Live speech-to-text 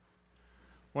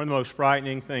One of the most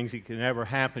frightening things that can ever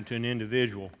happen to an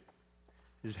individual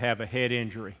is to have a head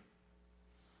injury.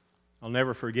 I'll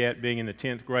never forget being in the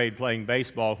 10th grade playing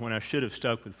baseball when I should have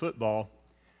stuck with football.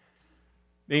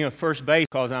 Being a first base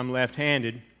because I'm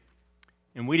left-handed,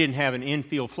 and we didn't have an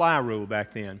infield fly rule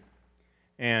back then.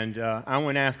 And I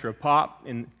went after a pop,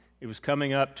 and it was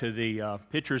coming up to the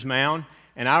pitcher's mound,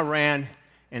 and I ran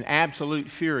in absolute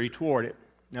fury toward it.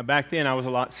 Now, back then, I was a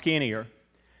lot skinnier.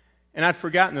 And I'd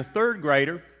forgotten the third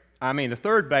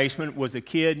baseman was a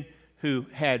kid who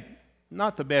had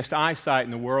not the best eyesight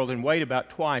in the world and weighed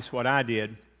about twice what I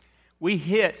did. We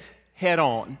hit head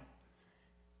on,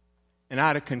 and I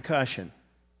had a concussion.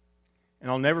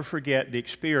 And I'll never forget the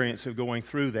experience of going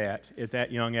through that at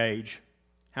that young age,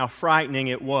 how frightening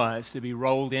it was to be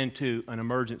rolled into an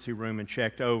emergency room and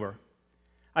checked over.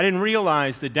 I didn't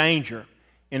realize the danger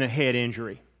in a head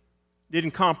injury.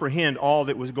 Didn't comprehend all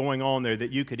that was going on there,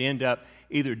 that you could end up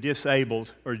either disabled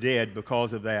or dead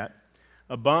because of that.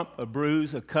 A bump, a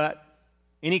bruise, a cut,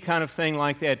 any kind of thing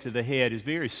like that to the head is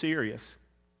very serious.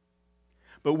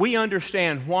 But we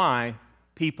understand why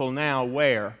people now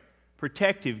wear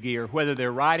protective gear, whether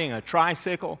they're riding a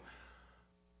tricycle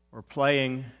or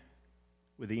playing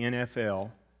with the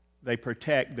NFL. They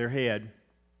protect their head.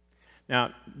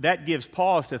 Now, that gives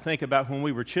pause to think about when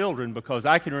we were children, because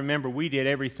I can remember we did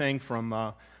everything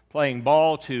from playing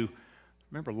ball to,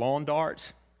 remember lawn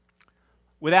darts,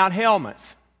 without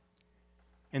helmets.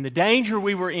 And the danger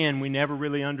we were in, we never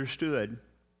really understood.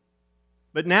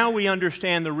 But now we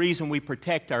understand the reason we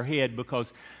protect our head,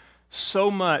 because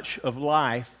so much of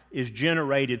life is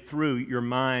generated through your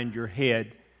mind, your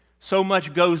head. So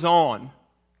much goes on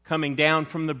coming down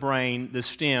from the brain, the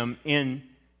stem,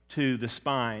 into the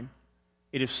spine.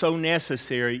 It is so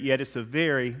necessary, yet it's a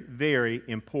very, very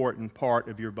important part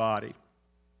of your body.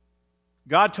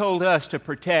 God told us to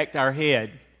protect our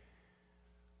head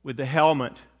with the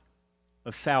helmet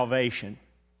of salvation.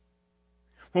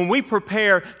 When we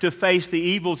prepare to face the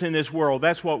evils in this world,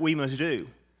 that's what we must do.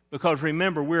 Because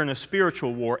remember, we're in a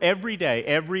spiritual war every day,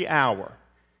 every hour,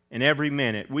 and every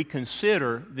minute. We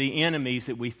consider the enemies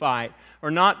that we fight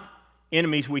are not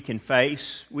enemies we can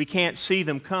face. We can't see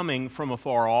them coming from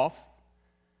afar off.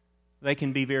 They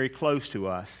can be very close to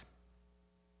us.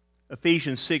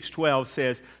 Ephesians 6:12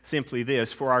 says simply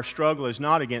this: "For our struggle is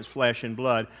not against flesh and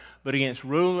blood, but against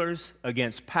rulers,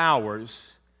 against powers,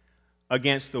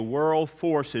 against the world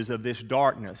forces of this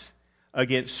darkness,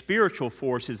 against spiritual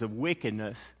forces of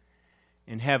wickedness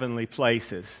in heavenly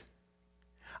places."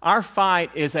 Our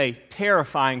fight is a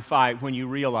terrifying fight when you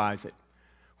realize it.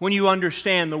 When you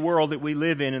understand the world that we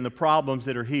live in and the problems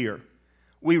that are here,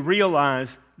 we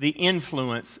realize the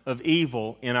influence of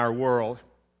evil in our world.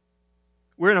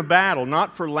 We're in a battle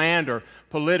not for land or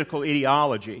political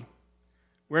ideology.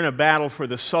 We're in a battle for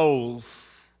the souls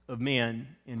of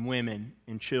men and women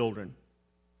and children.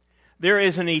 There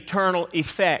is an eternal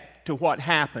effect to what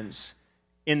happens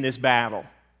in this battle.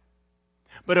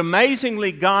 But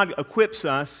amazingly, God equips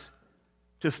us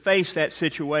to face that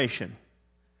situation.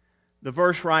 The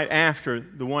verse right after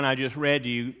the one I just read to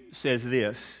you says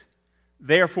this: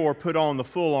 "Therefore put on the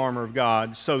full armor of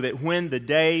God, so that when the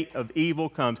day of evil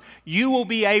comes, you will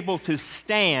be able to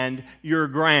stand your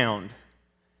ground.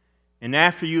 And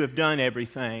after you have done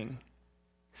everything,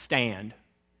 stand."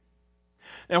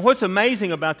 Now, what's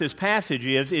amazing about this passage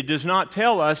is it does not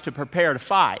tell us to prepare to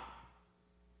fight.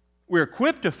 We're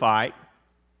equipped to fight,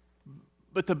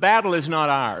 but the battle is not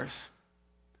ours.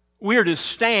 We're to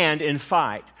stand and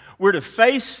fight. We're to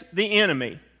face the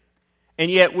enemy, and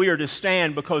yet we are to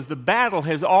stand because the battle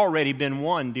has already been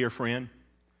won, dear friend.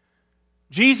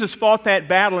 Jesus fought that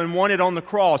battle and won it on the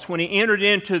cross. When he entered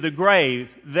into the grave,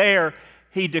 there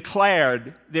he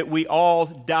declared that we all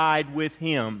died with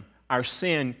him. Our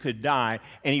sin could die,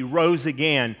 and he rose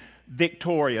again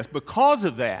victorious. Because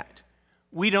of that,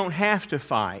 we don't have to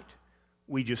fight.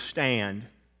 We just stand.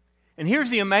 And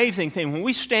here's the amazing thing. When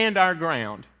we stand our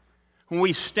ground, when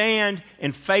we stand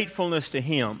in faithfulness to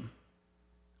him,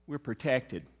 we're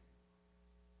protected.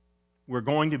 We're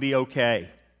going to be okay.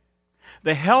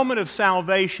 The helmet of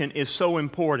salvation is so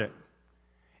important.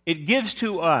 It gives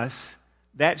to us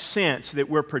that sense that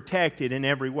we're protected in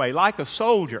every way. Like a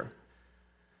soldier,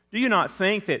 do you not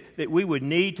think that we would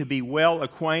need to be well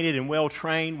acquainted and well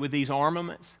trained with these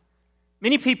armaments?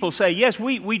 Many people say, yes,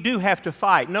 we do have to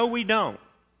fight. No, we don't.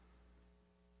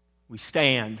 We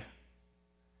stand.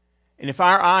 And if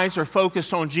our eyes are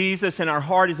focused on Jesus and our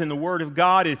heart is in the Word of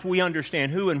God, if we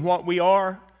understand who and what we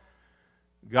are,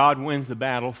 God wins the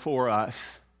battle for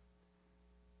us.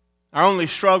 Our only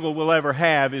struggle we'll ever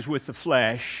have is with the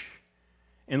flesh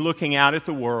and looking out at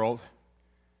the world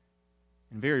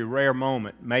and very rare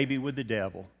moment, maybe with the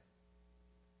devil.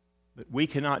 But we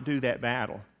cannot do that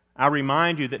battle. I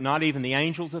remind you that not even the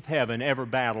angels of heaven ever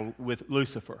battled with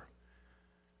Lucifer.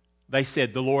 They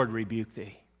said, "The Lord rebuke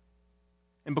thee."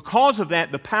 And because of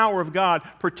that, the power of God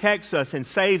protects us and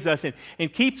saves us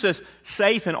and keeps us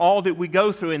safe in all that we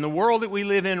go through. In the world that we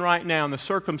live in right now, and the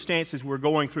circumstances we're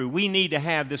going through, we need to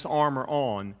have this armor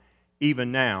on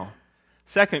even now.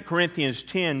 2 Corinthians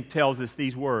 10 tells us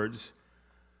these words,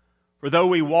 "For though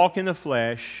we walk in the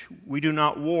flesh, we do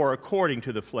not war according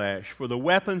to the flesh. For the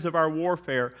weapons of our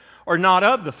warfare are not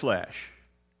of the flesh,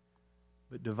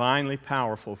 but divinely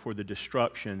powerful for the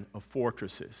destruction of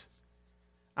fortresses."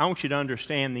 I want you to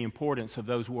understand the importance of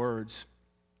those words.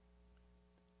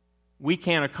 We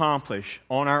can't accomplish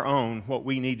on our own what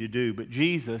we need to do, but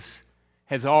Jesus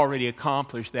has already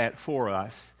accomplished that for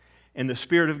us. And the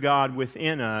Spirit of God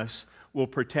within us will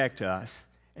protect us.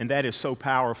 And that is so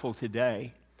powerful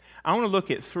today. I want to look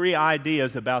at 3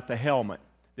 ideas about the helmet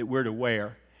that we're to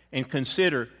wear and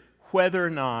consider whether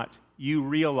or not you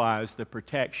realize the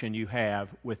protection you have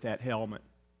with that helmet.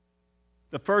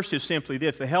 The first is simply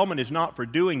this: the helmet is not for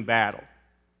doing battle.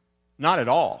 Not at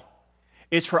all.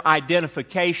 It's for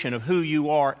identification of who you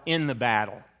are in the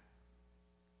battle.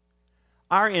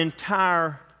 Our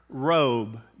entire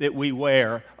robe that we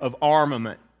wear of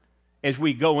armament as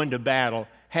we go into battle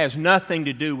has nothing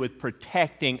to do with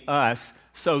protecting us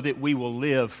so that we will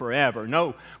live forever.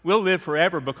 No, we'll live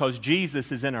forever because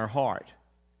Jesus is in our heart.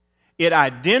 It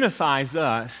identifies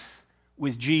us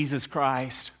with Jesus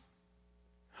Christ.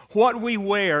 What we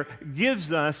wear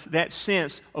gives us that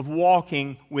sense of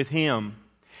walking with Him.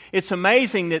 It's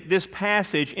amazing that this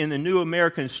passage in the New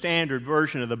American Standard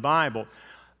Version of the Bible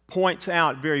points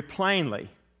out very plainly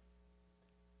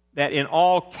that in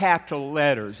all capital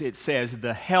letters it says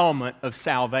the helmet of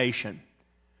salvation.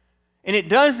 And it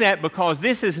does that because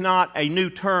this is not a new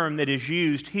term that is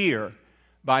used here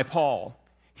by Paul.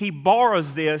 He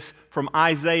borrows this from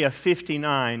Isaiah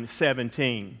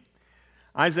 59:17.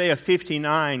 Isaiah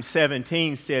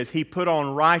 59:17 says, "He put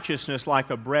on righteousness like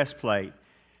a breastplate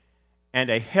and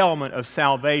a helmet of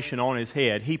salvation on his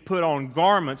head. He put on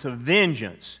garments of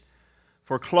vengeance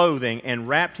for clothing and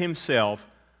wrapped himself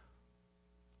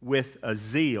with a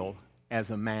zeal as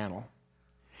a mantle."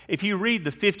 If you read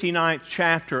the 59th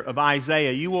chapter of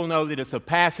Isaiah, you will know that it's a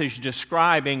passage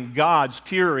describing God's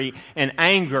fury and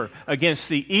anger against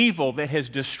the evil that has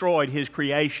destroyed His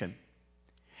creation.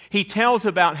 He tells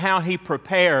about how He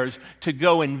prepares to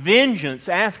go in vengeance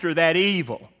after that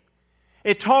evil.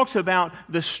 It talks about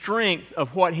the strength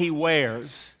of what He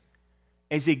wears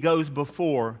as He goes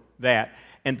before that.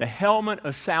 And the helmet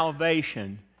of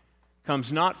salvation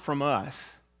comes not from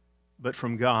us, but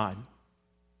from God.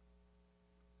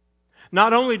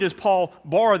 Not only does Paul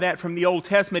borrow that from the Old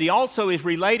Testament, he also is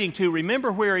relating to, remember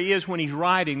where he is when he's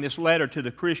writing this letter to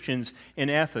the Christians in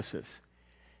Ephesus.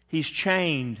 He's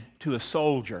chained to a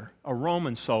soldier, a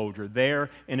Roman soldier, there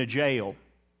in a jail.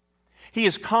 He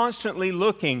is constantly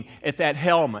looking at that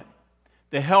helmet.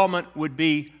 The helmet would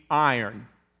be iron.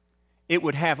 It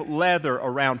would have leather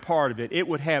around part of it. It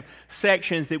would have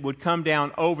sections that would come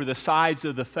down over the sides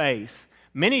of the face.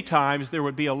 Many times there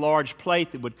would be a large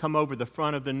plate that would come over the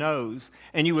front of the nose,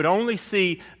 and you would only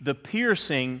see the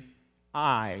piercing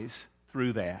eyes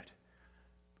through that.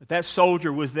 But that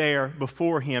soldier was there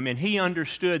before him, and he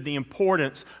understood the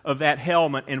importance of that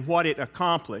helmet and what it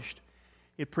accomplished.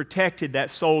 It protected that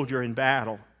soldier in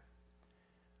battle.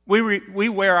 We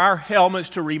wear our helmets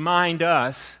to remind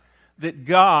us that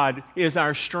God is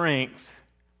our strength.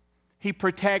 He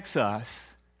protects us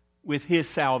with His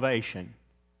salvation.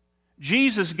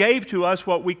 Jesus gave to us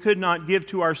what we could not give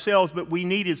to ourselves, but we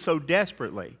needed so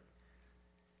desperately.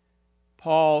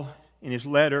 Paul, in his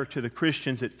letter to the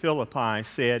Christians at Philippi,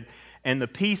 said, "And the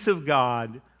peace of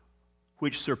God,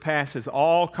 which surpasses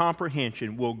all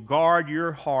comprehension, will guard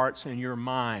your hearts and your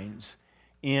minds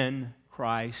in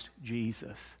Christ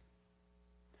Jesus."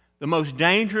 The most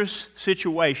dangerous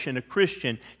situation a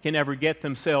Christian can ever get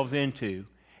themselves into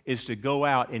is to go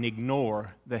out and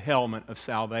ignore the helmet of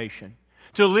salvation.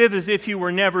 To live as if you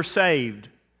were never saved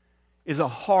is a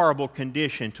horrible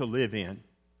condition to live in.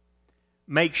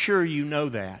 Make sure you know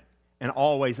that and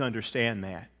always understand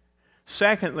that.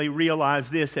 Secondly,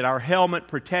 realize this, that our helmet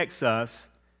protects us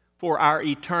for our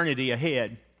eternity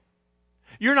ahead.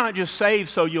 You're not just saved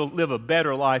so you'll live a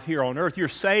better life here on earth. You're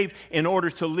saved in order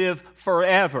to live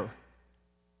forever.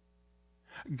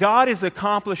 God is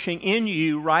accomplishing in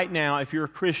you right now, if you're a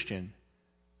Christian,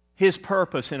 His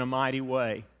purpose in a mighty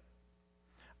way.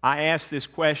 I asked this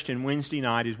question Wednesday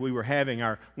night as we were having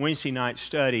our Wednesday night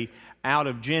study out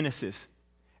of Genesis.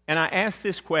 And I ask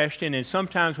this question, and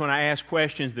sometimes when I ask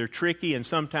questions, they're tricky, and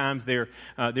sometimes they're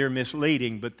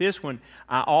misleading. But this one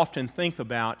I often think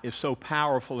about is so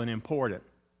powerful and important.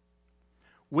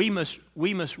 We must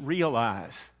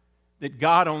realize that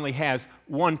God only has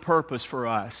one purpose for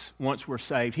us once we're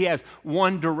saved. He has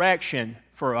one direction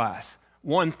for us,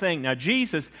 one thing. Now,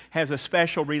 Jesus has a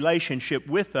special relationship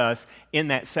with us in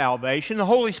that salvation. The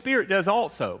Holy Spirit does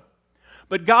also.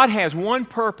 But God has one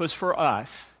purpose for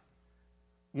us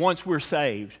once we're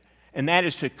saved, and that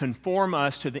is to conform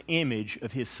us to the image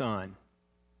of His Son.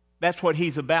 That's what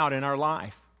He's about in our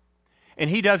life. And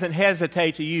He doesn't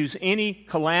hesitate to use any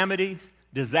calamities,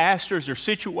 disasters, or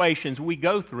situations we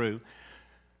go through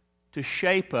to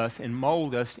shape us and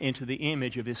mold us into the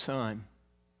image of His Son.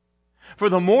 For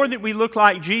the more that we look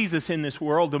like Jesus in this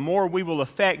world, the more we will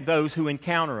affect those who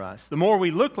encounter us. The more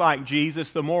we look like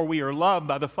Jesus, the more we are loved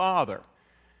by the Father.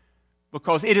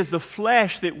 Because it is the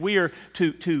flesh that we are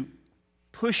to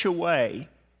push away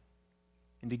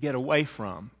and to get away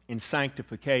from in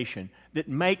sanctification that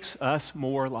makes us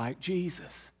more like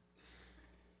Jesus.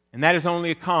 And that is only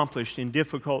accomplished in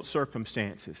difficult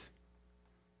circumstances.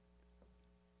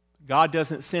 God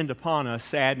doesn't send upon us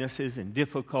sadnesses and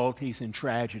difficulties and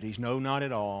tragedies. No, not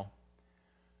at all.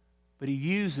 But He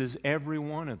uses every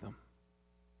one of them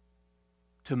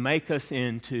to make us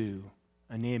into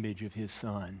an image of His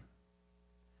Son.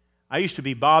 I used to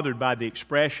be bothered by the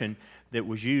expression that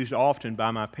was used often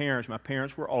by my parents. My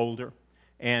parents were older,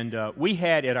 and we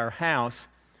had at our house,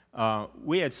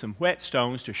 we had some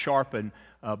whetstones to sharpen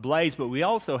blades, but we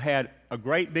also had a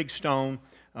great big stone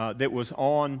that was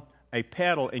on a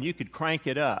pedal, and you could crank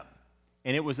it up.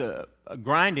 And it was a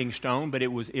grinding stone, but it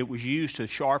was used to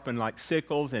sharpen like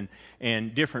sickles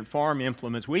and different farm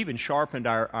implements. We even sharpened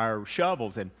our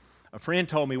shovels. And a friend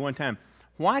told me one time,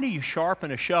 "Why do you sharpen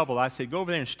a shovel?" I said, "Go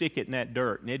over there and stick it in that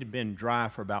dirt." And it had been dry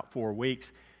for about 4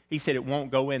 weeks. He said, "It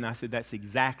won't go in." I said, "That's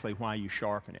exactly why you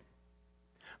sharpen it."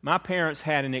 My parents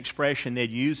had an expression they'd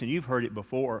use, and you've heard it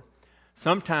before.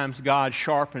 Sometimes God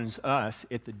sharpens us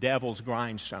at the devil's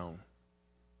grindstone.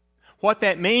 What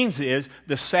that means is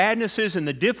the sadnesses and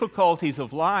the difficulties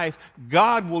of life,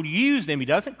 God will use them. He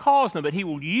doesn't cause them, but He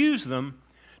will use them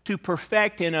to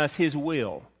perfect in us His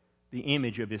will, the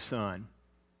image of His Son.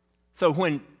 So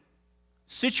when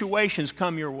situations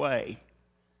come your way,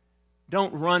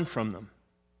 don't run from them.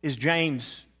 As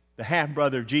James, the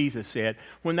half-brother of Jesus, said,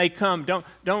 when they come,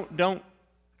 don't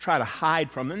try to hide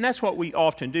from them. And that's what we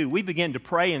often do. We begin to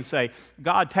pray and say,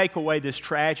 "God, take away this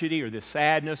tragedy or this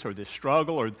sadness or this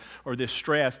struggle or this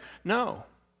stress." No.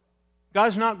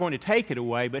 God's not going to take it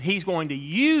away, but He's going to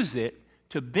use it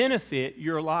to benefit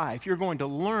your life. You're going to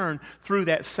learn through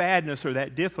that sadness or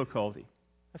that difficulty.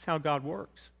 That's how God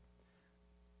works.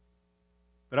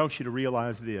 But I want you to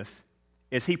realize this.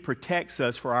 As He protects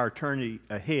us for our eternity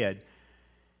ahead,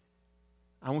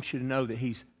 I want you to know that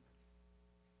He's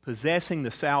possessing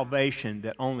the salvation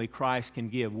that only Christ can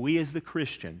give. We as the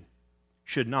Christian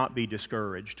should not be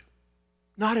discouraged.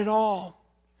 Not at all.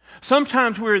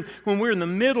 Sometimes when we're in the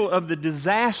middle of the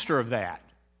disaster of that,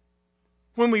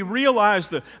 when we realize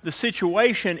the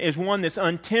situation is one that's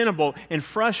untenable and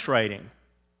frustrating,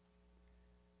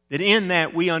 that in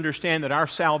that we understand that our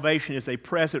salvation is a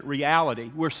present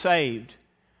reality. We're saved,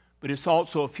 but it's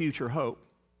also a future hope.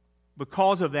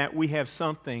 Because of that, we have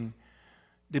something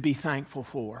to be thankful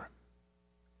for.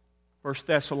 1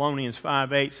 Thessalonians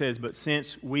 5:8 says, "But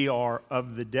since we are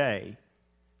of the day,"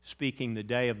 speaking the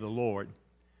day of the Lord,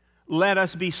 "let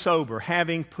us be sober,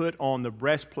 having put on the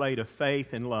breastplate of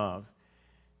faith and love,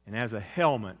 and as a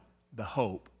helmet, the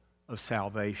hope of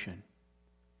salvation."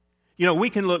 You know, we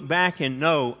can look back and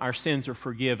know our sins are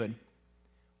forgiven.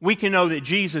 We can know that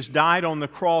Jesus died on the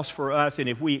cross for us, and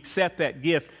if we accept that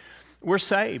gift, we're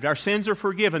saved. Our sins are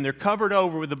forgiven. They're covered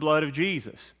over with the blood of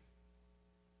Jesus.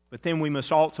 But then we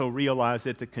must also realize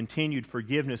that the continued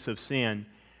forgiveness of sin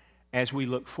as we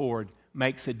look forward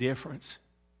makes a difference.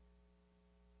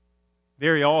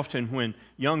 Very often when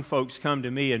young folks come to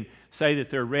me and say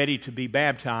that they're ready to be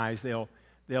baptized, they'll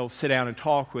sit down and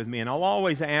talk with me, and I'll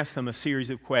always ask them a series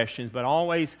of questions, but I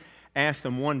always ask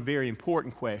them one very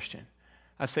important question.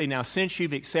 I say, "Now, since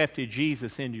you've accepted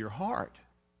Jesus into your heart,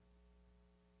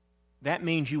 that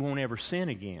means you won't ever sin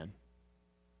again."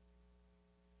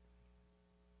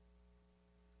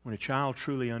 When a child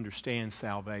truly understands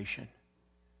salvation,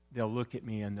 they'll look at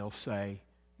me and they'll say,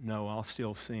 "No, I'll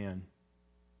still sin,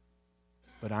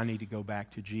 but I need to go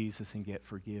back to Jesus and get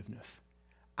forgiveness.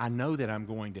 I know that I'm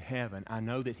going to heaven. I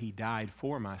know that He died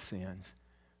for my sins,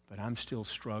 but I'm still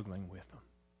struggling with them."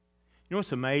 You know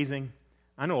what's amazing?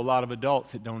 I know a lot of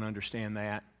adults that don't understand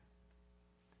that.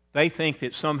 They think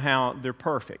that somehow they're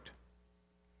perfect.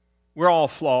 We're all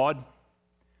flawed.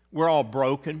 We're all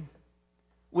broken.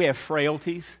 We have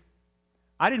frailties.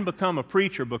 I didn't become a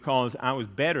preacher because I was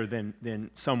better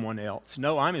than someone else.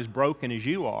 No, I'm as broken as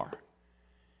you are.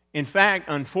 In fact,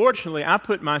 unfortunately, I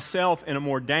put myself in a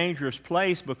more dangerous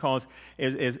place because,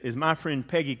 as my friend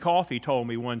Peggy Coffey told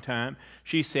me one time,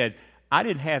 she said, I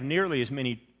didn't have nearly as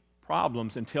many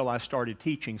problems until I started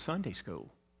teaching Sunday school.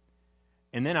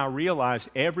 And then I realized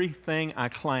everything I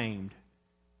claimed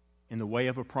in the way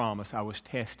of a promise I was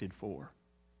tested for.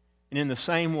 And in the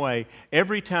same way,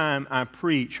 every time I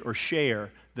preach or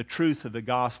share the truth of the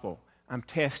gospel, I'm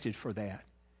tested for that.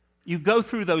 You go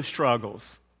through those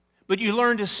struggles, but you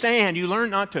learn to stand. You learn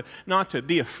not to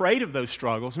be afraid of those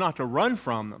struggles, not to run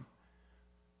from them,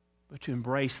 but to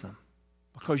embrace them,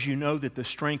 because you know that the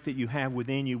strength that you have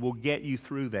within you will get you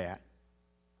through that.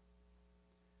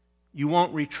 You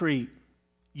won't retreat.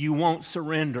 You won't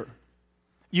surrender.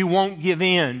 You won't give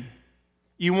in.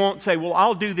 You won't say, well,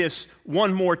 I'll do this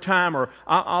one more time, or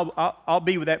I'll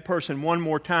be with that person one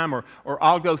more time, or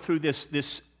I'll go through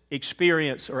this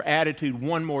experience or attitude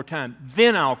one more time,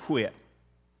 then I'll quit.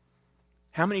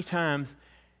 How many times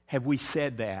have we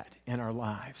said that in our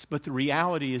lives? But the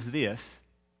reality is this: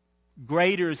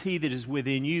 greater is He that is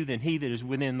within you than he that is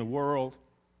within the world.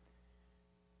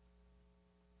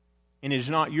 And it is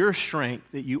not your strength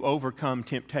that you overcome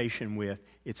temptation with.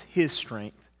 It's His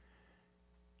strength.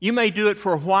 You may do it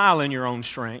for a while in your own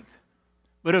strength,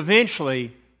 but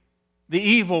eventually the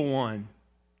evil one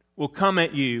will come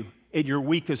at you at your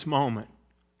weakest moment,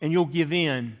 and you'll give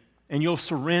in, and you'll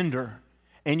surrender,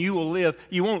 and you will live.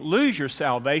 You won't lose your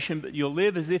salvation, but you'll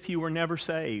live as if you were never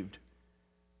saved.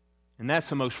 And that's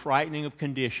the most frightening of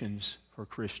conditions for a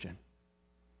Christian.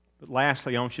 But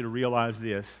lastly, I want you to realize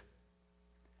this: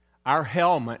 our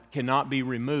helmet cannot be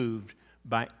removed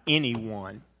by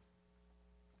anyone.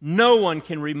 No one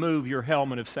can remove your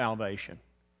helmet of salvation.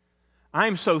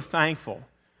 I'm so thankful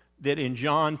that in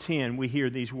John 10 we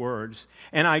hear these words,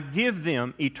 and I give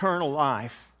them eternal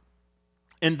life,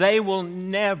 and they will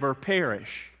never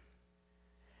perish,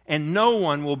 and no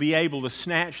one will be able to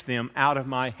snatch them out of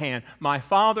my hand. My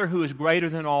Father, who is greater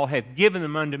than all, hath given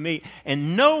them unto me,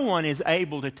 and no one is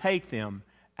able to take them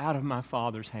out of my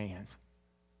Father's hands.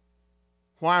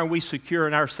 Why are we secure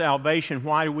in our salvation?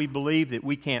 Why do we believe that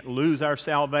we can't lose our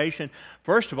salvation?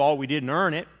 First of all, we didn't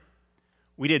earn it.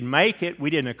 We didn't make it.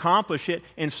 We didn't accomplish it.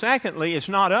 And secondly, it's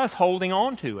not us holding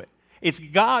on to it. It's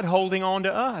God holding on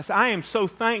to us. I am so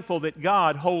thankful that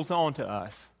God holds on to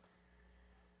us.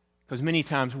 Because many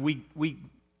times we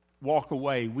walk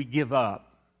away, we give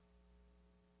up.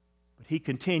 But He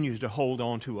continues to hold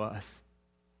on to us.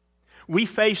 We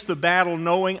face the battle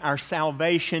knowing our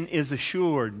salvation is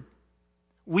assured.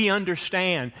 We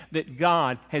understand that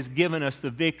God has given us the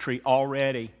victory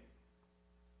already.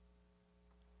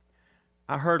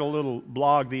 I heard a little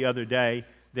blog the other day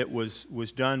that was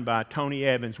done by Tony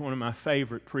Evans, one of my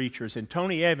favorite preachers. And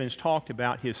Tony Evans talked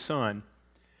about his son,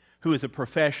 who is a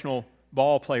professional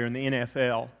ball player in the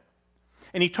NFL.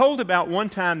 And he told about one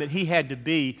time that he had to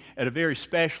be at a very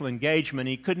special engagement.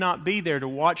 He could not be there to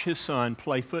watch his son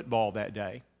play football that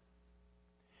day.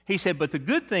 He said, but the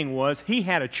good thing was he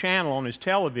had a channel on his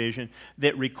television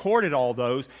that recorded all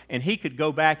those, and he could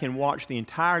go back and watch the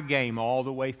entire game all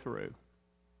the way through.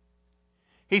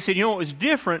 He said, it was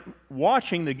different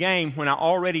watching the game when I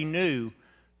already knew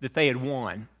that they had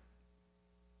won.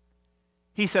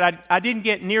 He said, I didn't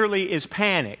get nearly as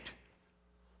panicked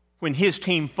when his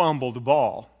team fumbled the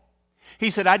ball. He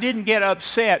said, I didn't get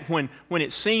upset when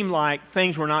it seemed like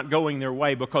things were not going their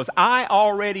way, because I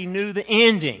already knew the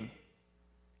ending.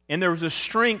 And there was a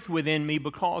strength within me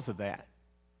because of that.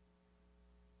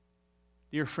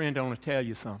 Dear friend, I want to tell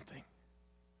you something.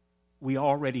 We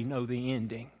already know the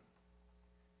ending.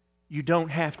 You don't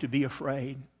have to be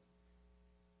afraid.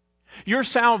 Your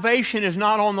salvation is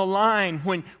not on the line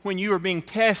when you are being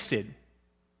tested.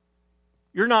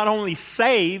 You're not only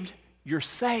saved, you're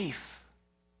safe.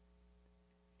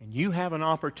 And you have an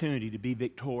opportunity to be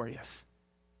victorious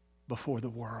before the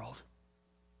world.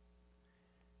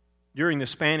 During the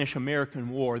Spanish-American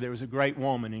War, there was a great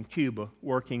woman in Cuba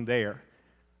working there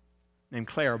named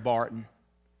Clara Barton.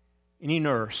 Any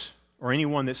nurse or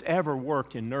anyone that's ever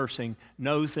worked in nursing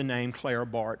knows the name Clara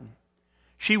Barton.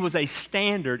 She was a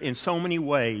standard in so many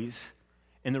ways,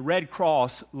 and the Red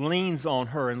Cross leans on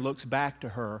her and looks back to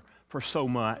her for so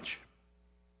much.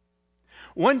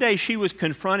 One day she was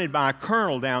confronted by a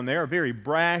colonel down there, a very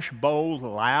brash, bold,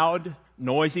 loud,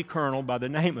 noisy colonel by the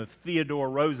name of Theodore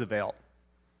Roosevelt.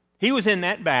 He was in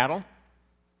that battle,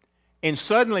 and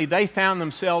suddenly they found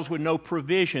themselves with no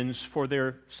provisions for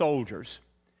their soldiers.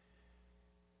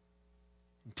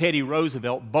 Teddy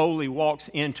Roosevelt boldly walks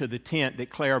into the tent that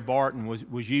Claire Barton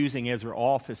was using as her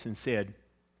office and said,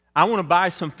 "I want to buy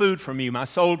some food from you. My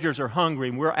soldiers are hungry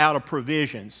and we're out of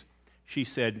provisions." She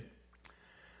said,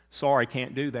 "Sorry,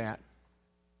 can't do that."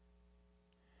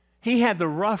 He had the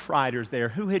Rough Riders there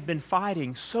who had been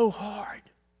fighting so hard,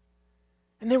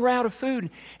 and they were out of food.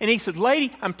 And he said,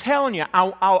 "Lady, I'm telling you,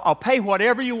 I'll pay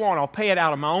whatever you want. I'll pay it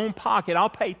out of my own pocket. I'll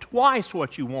pay twice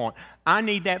what you want. I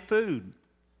need that food."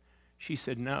 She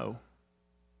said, "No."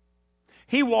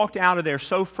 He walked out of there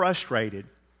so frustrated,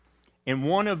 and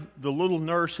one of the little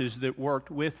nurses that worked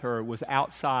with her was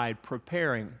outside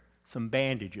preparing some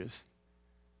bandages.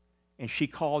 And she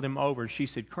called him over and she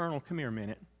said, "Colonel, come here a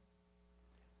minute."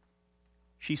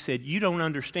 She said, "You don't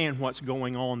understand what's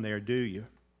going on there, do you?"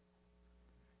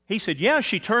 He said, "Yeah,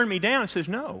 she turned me down." She says,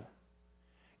 "No.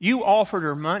 You offered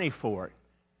her money for it.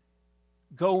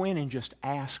 Go in and just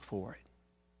ask for it."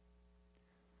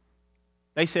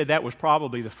 They said that was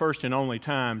probably the first and only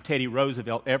time Teddy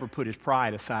Roosevelt ever put his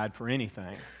pride aside for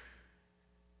anything.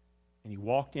 And he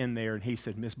walked in there and he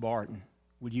said, "Miss Barton,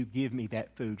 will you give me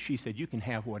that food?" She said, "You can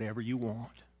have whatever you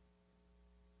want."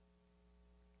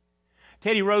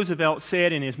 Teddy Roosevelt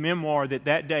said in his memoir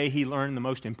that day he learned the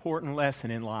most important lesson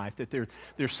in life, that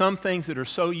there's some things that are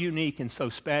so unique and so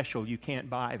special you can't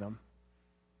buy them.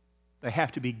 They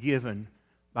have to be given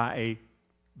by a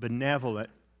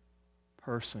benevolent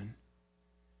person.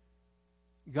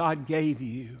 God gave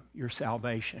you your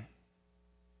salvation.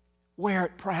 Wear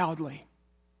it proudly.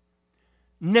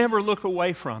 Never look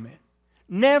away from it.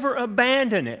 Never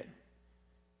abandon it.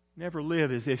 Never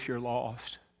live as if you're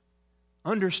lost.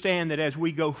 Understand that as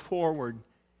we go forward,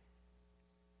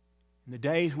 the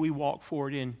days we walk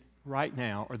forward in right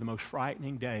now are the most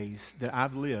frightening days that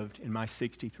I've lived in my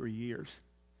 63 years.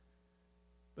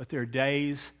 But there are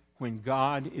days when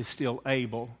God is still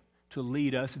able to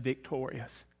lead us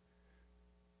victorious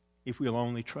if we'll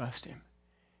only trust Him.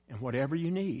 And whatever you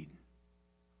need,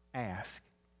 ask,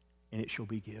 and it shall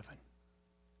be given.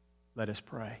 Let us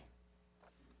pray.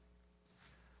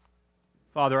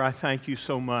 Father, I thank you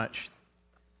so much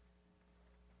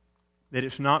that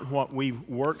it's not what we've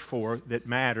worked for that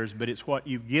matters, but it's what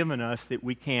you've given us that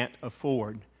we can't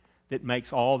afford that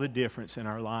makes all the difference in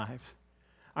our lives.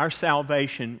 Our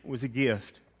salvation was a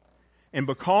gift, and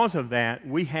because of that,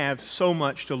 we have so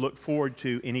much to look forward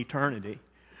to in eternity.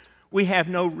 We have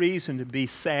no reason to be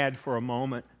sad for a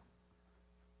moment.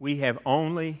 We have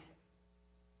only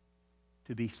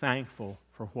to be thankful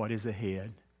for what is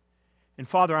ahead. And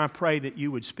Father, I pray that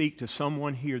you would speak to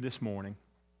someone here this morning,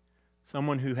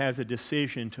 someone who has a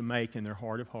decision to make in their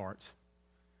heart of hearts,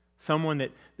 someone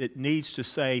that needs to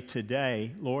say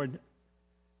today, "Lord,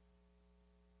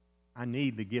 I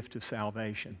need the gift of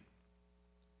salvation,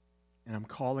 and I'm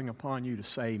calling upon you to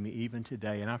save me even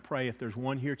today." And I pray if there's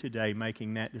one here today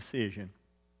making that decision,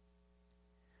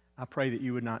 I pray that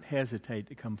you would not hesitate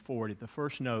to come forward at the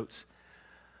first notes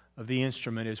of the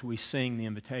instrument as we sing the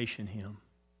invitation hymn.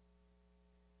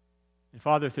 And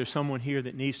Father, if there's someone here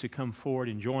that needs to come forward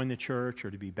and join the church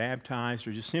or to be baptized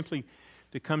or just simply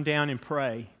to come down and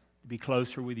pray, to be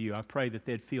closer with you, I pray that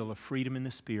they'd feel a freedom in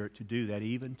the Spirit to do that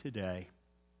even today.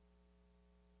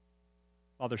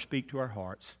 Father, speak to our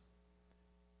hearts.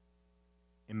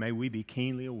 And may we be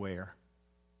keenly aware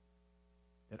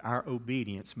that our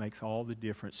obedience makes all the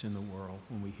difference in the world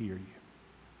when we hear you.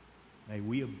 May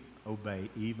we obey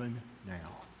even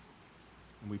now.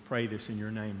 And we pray this in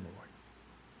your name, Lord.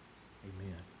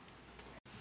 Amen.